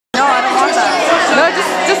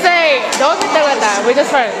we're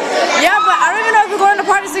just friends. Yeah, but I don't even know if we're going to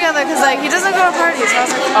parties together because like he doesn't go to parties. So I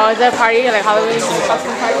was like, Oh, is that a party like Halloween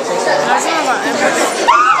costume party? I was thinking about it.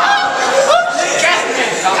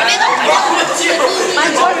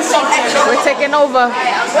 We're taking over.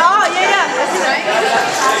 Oh yeah.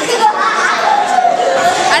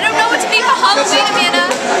 I don't know what to be for Halloween, Amanda.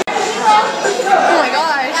 Oh my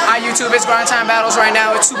gosh. Hi YouTube, it's Grind Time Battles right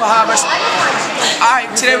now. It's Super Hot versus...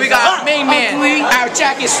 Alright, today we got our main man, our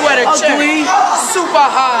jacket sweater check. Super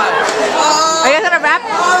Hot. Are you guys gonna rap?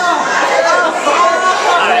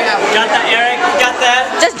 Got that, Eric? Got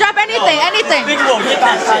that? Just drop anything, anything. Big Wolf, get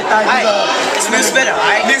that shit. It's new spitter,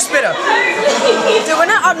 alright? New spitter. Dude, we're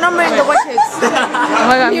not outnumbering the white kids. Oh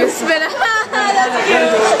my god. You spit it. That's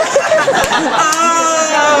cute.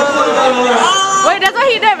 Wait, that's what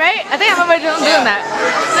he did, right? I think I remember doing that.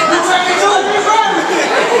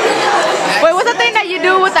 Wait, what's the thing that you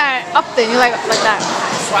do with that up thing? You like that?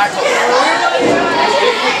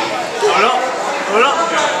 Hold up.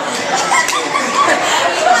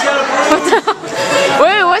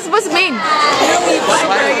 Wait, what's it supposed to mean?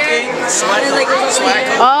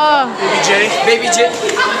 Oh. Baby J.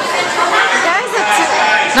 Guys,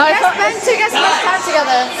 No, it's not. spend two guys so much time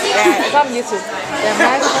together. Yeah, it's on YouTube. Yeah,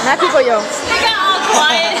 mad people, yo. We got all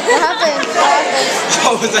quiet. What happened?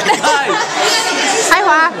 Oh, was that guy? Hi,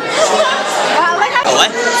 Hua. Like how What?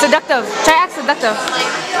 Seductive. Try act seductive.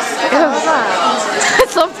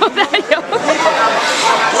 So put that, yo.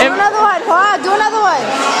 Do another one. Wow, do another one.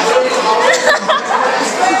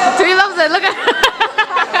 Tui loves it. Look at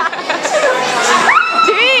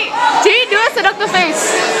Tui, do a seductive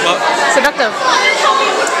face. What? Seductive.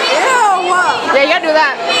 Ew. Yeah, you gotta do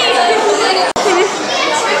that.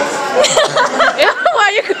 Why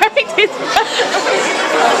are you crying? You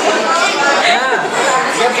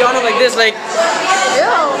gotta be on it like this, like... Ew.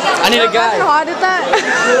 I need a guy. I don't know how I did that.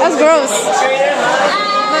 That's gross.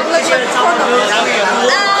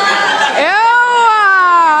 Ew.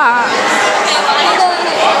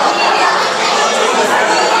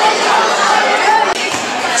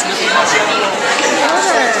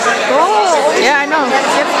 Yeah, I know.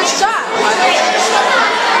 Give it a shot.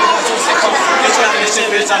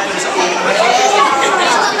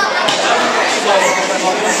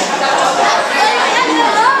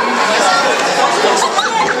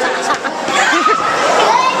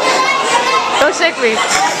 Don't shake me.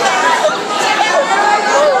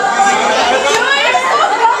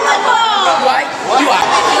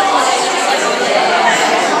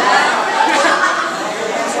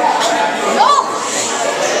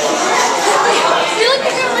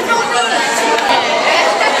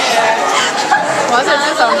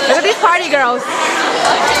 Look at these party girls.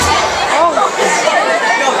 Oh.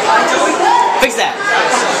 Fix that.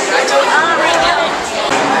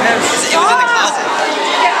 It was in the closet.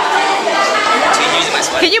 Using my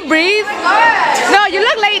sweater. Can you breathe? No, you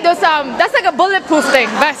look like those that's like a bulletproof thing,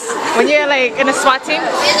 vest. When you're like in a SWAT team.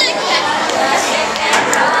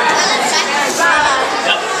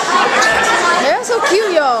 They're so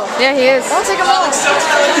cute, yo. Yeah, he is. Don't take them off.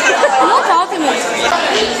 Don't talk to me.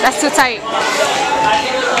 That's too tight.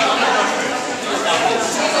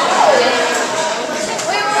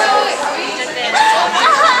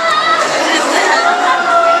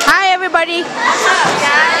 Hi, everybody.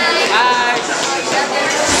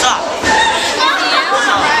 Stop.